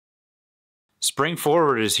Spring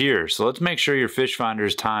forward is here, so let's make sure your fish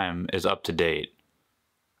finder's time is up to date.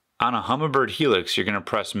 On a Humminbird HELIX, you're going to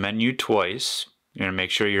press menu twice. You're going to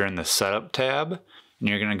make sure you're in the setup tab, and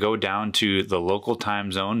you're going to go down to the local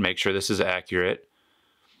time zone, make sure this is accurate,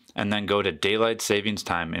 and then go to daylight savings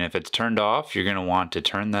time, and if it's turned off, you're going to want to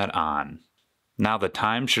turn that on. Now the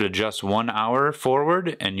time should adjust 1 hour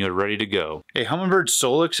forward and you're ready to go. A Humminbird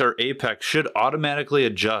SOLIX or APEX should automatically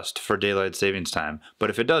adjust for daylight savings time,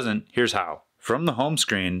 but if it doesn't, here's how. From the home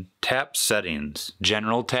screen, tap Settings,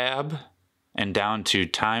 General tab, and down to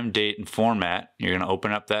Time, Date, and Format. You're going to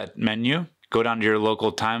open up that menu, go down to your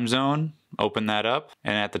local time zone, open that up,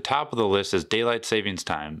 and at the top of the list is daylight savings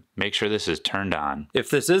time. Make sure this is turned on.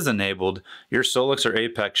 If this is enabled, your SOLIX or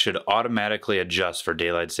APEX should automatically adjust for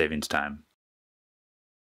daylight savings time.